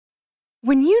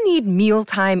When you need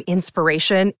mealtime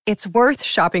inspiration, it's worth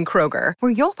shopping Kroger,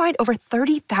 where you'll find over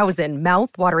 30,000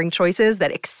 mouth-watering choices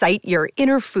that excite your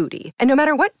inner foodie. And no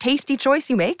matter what tasty choice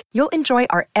you make, you'll enjoy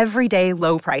our everyday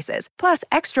low prices, plus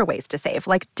extra ways to save,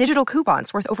 like digital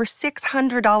coupons worth over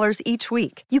 $600 each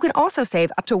week. You can also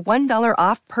save up to $1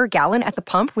 off per gallon at the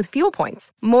pump with fuel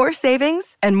points. More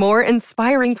savings and more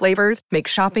inspiring flavors make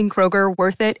shopping Kroger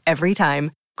worth it every time.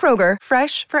 Kroger,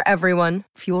 fresh for everyone.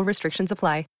 Fuel restrictions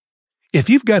apply. If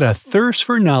you've got a thirst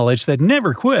for knowledge that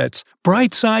never quits,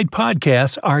 Brightside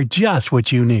Podcasts are just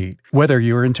what you need. Whether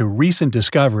you're into recent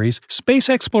discoveries, space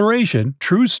exploration,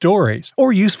 true stories,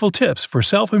 or useful tips for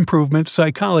self-improvement,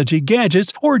 psychology,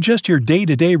 gadgets, or just your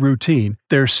day-to-day routine,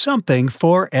 there's something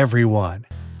for everyone.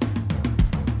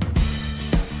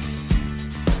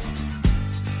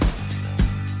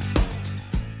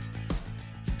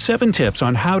 Seven tips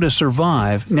on how to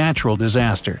survive natural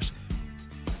disasters.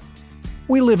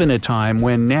 We live in a time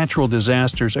when natural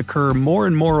disasters occur more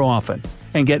and more often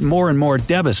and get more and more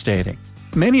devastating.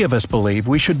 Many of us believe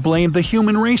we should blame the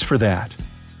human race for that.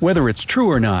 Whether it's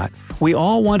true or not, we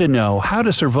all want to know how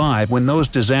to survive when those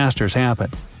disasters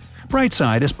happen.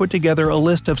 Brightside has put together a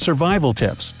list of survival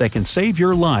tips that can save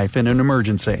your life in an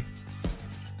emergency.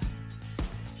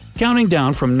 Counting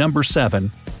down from number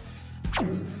 7.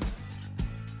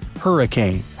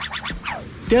 Hurricane.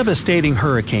 Devastating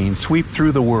hurricanes sweep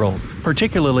through the world,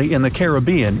 particularly in the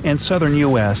Caribbean and southern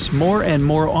U.S. more and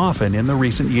more often in the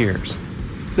recent years.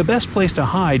 The best place to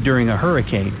hide during a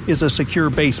hurricane is a secure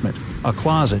basement, a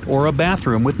closet, or a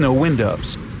bathroom with no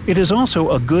windows. It is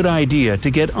also a good idea to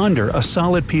get under a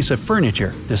solid piece of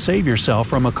furniture to save yourself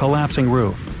from a collapsing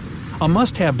roof. A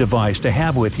must-have device to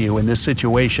have with you in this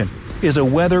situation is a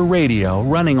weather radio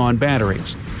running on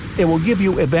batteries. It will give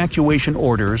you evacuation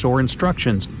orders or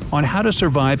instructions on how to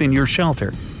survive in your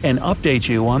shelter and update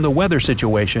you on the weather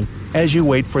situation as you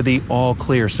wait for the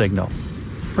all-clear signal.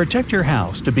 Protect your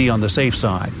house to be on the safe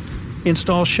side.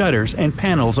 Install shutters and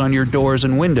panels on your doors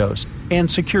and windows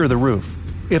and secure the roof.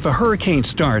 If a hurricane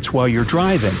starts while you're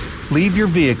driving, leave your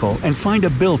vehicle and find a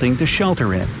building to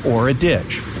shelter in or a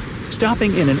ditch.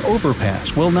 Stopping in an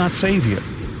overpass will not save you.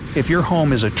 If your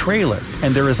home is a trailer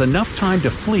and there is enough time to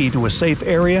flee to a safe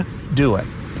area, do it.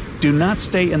 Do not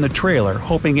stay in the trailer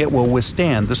hoping it will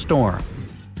withstand the storm.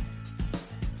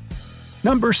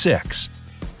 Number 6.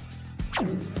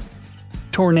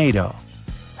 Tornado.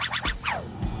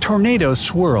 Tornadoes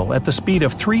swirl at the speed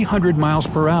of 300 miles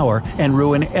per hour and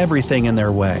ruin everything in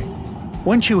their way.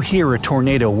 Once you hear a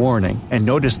tornado warning and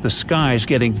notice the skies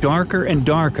getting darker and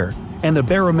darker and the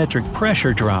barometric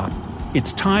pressure drop,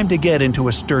 it's time to get into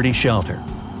a sturdy shelter.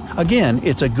 Again,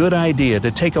 it's a good idea to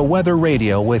take a weather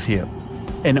radio with you.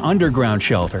 An underground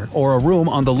shelter or a room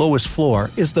on the lowest floor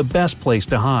is the best place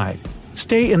to hide.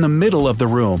 Stay in the middle of the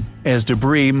room, as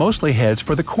debris mostly heads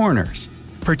for the corners.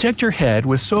 Protect your head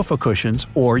with sofa cushions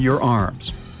or your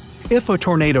arms. If a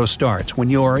tornado starts when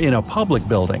you are in a public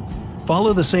building,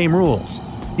 follow the same rules.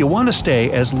 You want to stay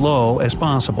as low as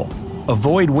possible.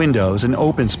 Avoid windows in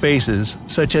open spaces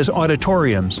such as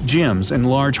auditoriums, gyms, and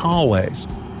large hallways.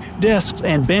 Desks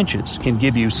and benches can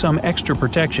give you some extra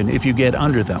protection if you get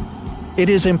under them. It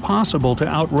is impossible to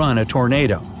outrun a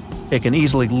tornado. It can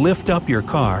easily lift up your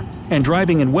car, and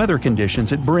driving in weather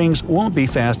conditions it brings won't be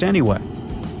fast anyway.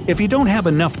 If you don't have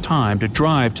enough time to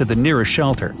drive to the nearest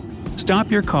shelter,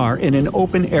 stop your car in an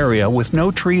open area with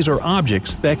no trees or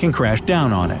objects that can crash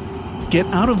down on it. Get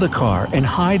out of the car and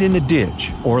hide in a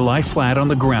ditch or lie flat on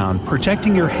the ground,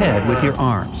 protecting your head with your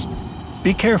arms.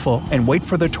 Be careful and wait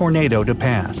for the tornado to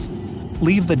pass.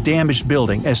 Leave the damaged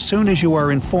building as soon as you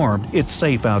are informed it's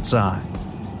safe outside.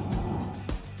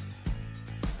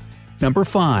 Number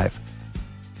 5.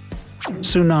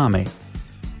 Tsunami.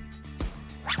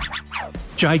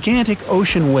 Gigantic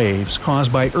ocean waves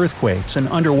caused by earthquakes and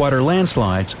underwater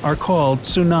landslides are called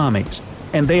tsunamis,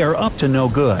 and they are up to no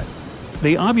good.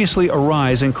 They obviously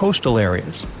arise in coastal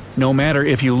areas. No matter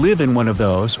if you live in one of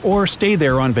those or stay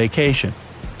there on vacation,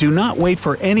 do not wait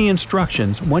for any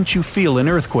instructions once you feel an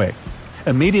earthquake.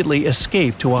 Immediately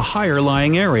escape to a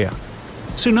higher-lying area.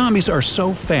 Tsunamis are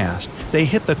so fast, they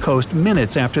hit the coast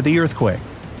minutes after the earthquake.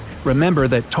 Remember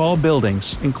that tall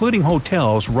buildings, including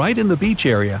hotels right in the beach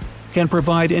area, can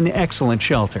provide an excellent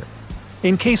shelter.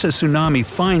 In case a tsunami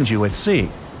finds you at sea,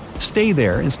 stay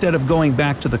there instead of going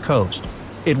back to the coast.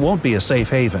 It won't be a safe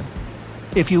haven.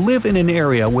 If you live in an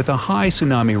area with a high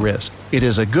tsunami risk, it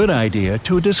is a good idea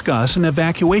to discuss an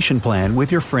evacuation plan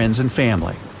with your friends and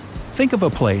family. Think of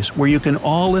a place where you can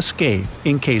all escape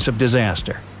in case of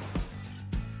disaster.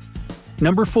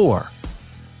 Number 4.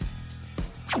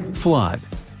 Flood.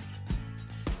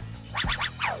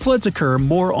 Floods occur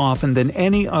more often than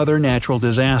any other natural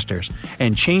disasters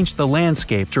and change the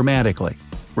landscape dramatically.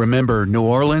 Remember New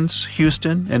Orleans,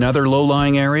 Houston, and other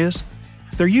low-lying areas?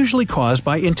 They're usually caused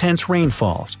by intense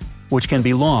rainfalls, which can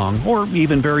be long or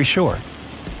even very short.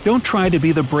 Don't try to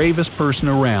be the bravest person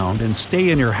around and stay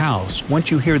in your house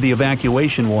once you hear the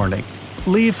evacuation warning.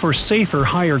 Leave for safer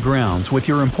higher grounds with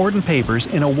your important papers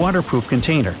in a waterproof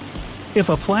container. If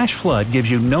a flash flood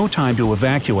gives you no time to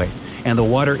evacuate and the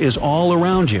water is all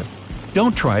around you,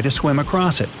 don't try to swim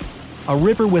across it. A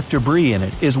river with debris in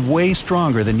it is way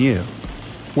stronger than you.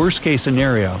 Worst case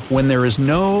scenario, when there is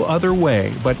no other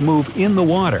way but move in the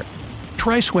water,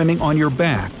 try swimming on your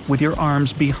back with your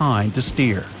arms behind to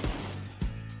steer.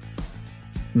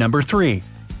 Number 3.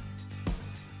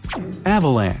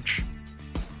 Avalanche.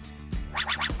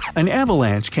 An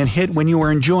avalanche can hit when you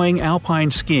are enjoying alpine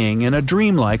skiing in a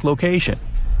dreamlike location.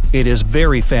 It is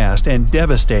very fast and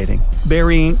devastating,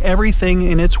 burying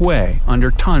everything in its way under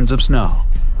tons of snow.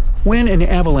 When an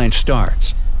avalanche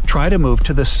starts, try to move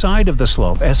to the side of the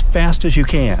slope as fast as you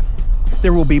can.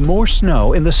 There will be more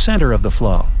snow in the center of the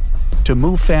flow. To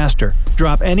move faster,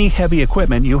 drop any heavy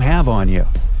equipment you have on you.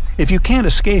 If you can't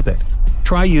escape it,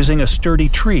 try using a sturdy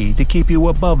tree to keep you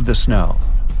above the snow.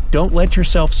 Don't let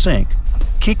yourself sink.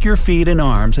 Kick your feet and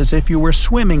arms as if you were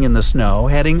swimming in the snow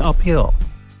heading uphill.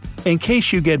 In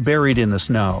case you get buried in the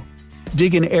snow,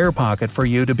 dig an air pocket for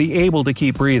you to be able to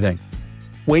keep breathing.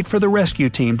 Wait for the rescue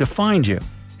team to find you,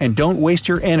 and don't waste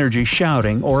your energy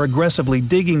shouting or aggressively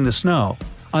digging the snow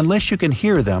unless you can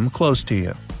hear them close to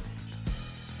you.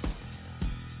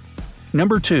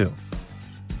 Number 2.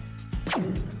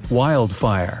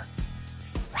 Wildfire.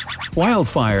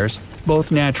 Wildfires,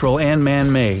 both natural and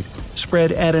man-made,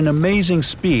 spread at an amazing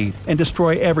speed and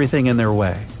destroy everything in their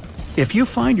way. If you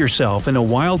find yourself in a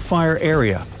wildfire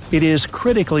area, it is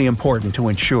critically important to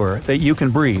ensure that you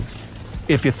can breathe.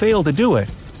 If you fail to do it,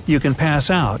 you can pass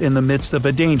out in the midst of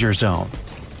a danger zone.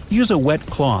 Use a wet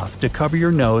cloth to cover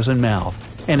your nose and mouth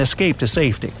and escape to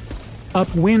safety.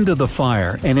 Upwind of the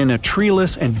fire and in a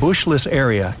treeless and bushless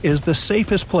area is the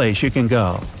safest place you can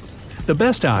go. The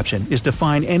best option is to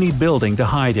find any building to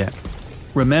hide in.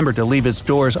 Remember to leave its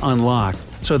doors unlocked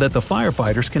so that the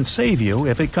firefighters can save you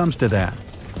if it comes to that.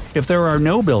 If there are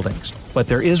no buildings, but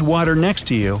there is water next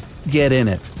to you, get in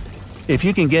it. If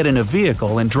you can get in a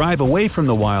vehicle and drive away from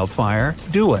the wildfire,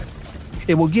 do it.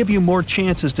 It will give you more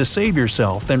chances to save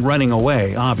yourself than running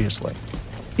away, obviously.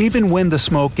 Even when the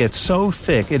smoke gets so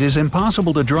thick it is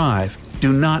impossible to drive,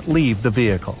 do not leave the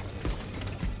vehicle.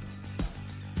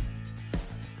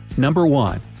 Number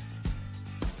 1.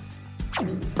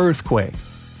 Earthquake.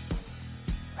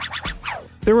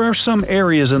 There are some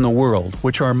areas in the world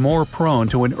which are more prone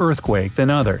to an earthquake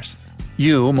than others.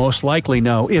 You most likely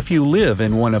know if you live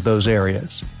in one of those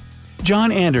areas.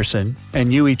 John Anderson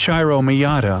and Yuichiro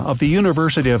Miyata of the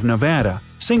University of Nevada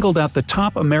singled out the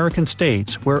top American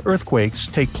states where earthquakes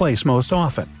take place most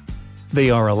often.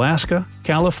 They are Alaska,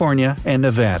 California, and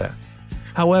Nevada.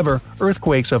 However,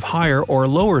 earthquakes of higher or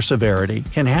lower severity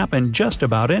can happen just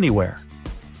about anywhere.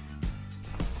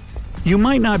 You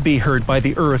might not be hurt by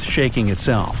the earth shaking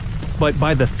itself, but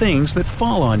by the things that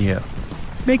fall on you.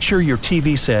 Make sure your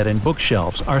TV set and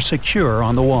bookshelves are secure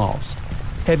on the walls.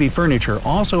 Heavy furniture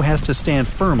also has to stand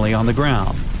firmly on the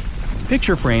ground.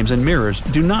 Picture frames and mirrors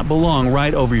do not belong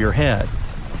right over your head.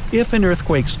 If an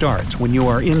earthquake starts when you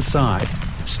are inside,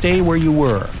 stay where you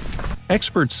were.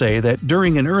 Experts say that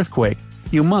during an earthquake,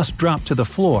 you must drop to the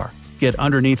floor, get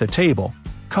underneath a table,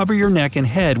 cover your neck and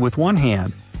head with one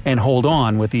hand, and hold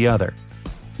on with the other.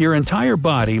 Your entire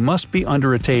body must be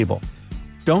under a table.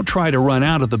 Don't try to run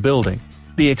out of the building.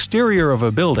 The exterior of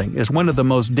a building is one of the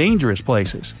most dangerous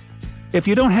places. If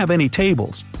you don't have any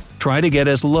tables, try to get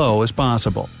as low as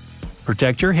possible.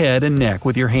 Protect your head and neck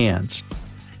with your hands.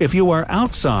 If you are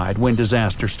outside when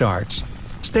disaster starts,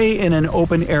 stay in an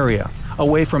open area,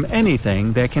 away from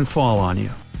anything that can fall on you.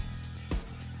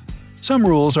 Some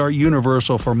rules are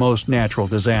universal for most natural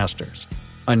disasters.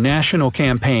 A national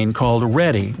campaign called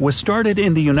READY was started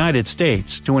in the United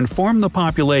States to inform the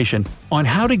population on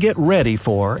how to get ready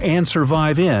for and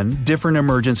survive in different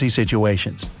emergency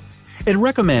situations. It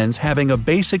recommends having a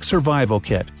basic survival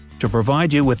kit to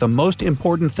provide you with the most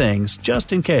important things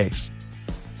just in case.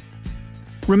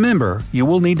 Remember, you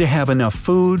will need to have enough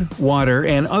food, water,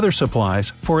 and other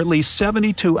supplies for at least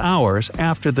 72 hours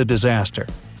after the disaster.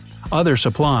 Other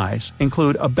supplies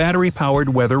include a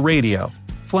battery-powered weather radio,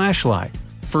 flashlight,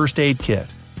 first aid kit,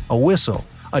 a whistle,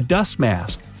 a dust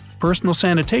mask, personal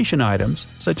sanitation items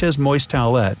such as moist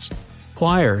towelettes,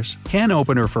 pliers, can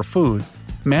opener for food,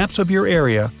 maps of your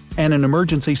area, and an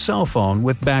emergency cell phone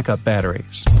with backup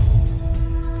batteries.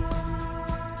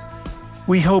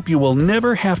 We hope you will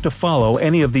never have to follow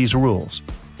any of these rules,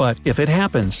 but if it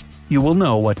happens, you will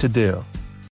know what to do.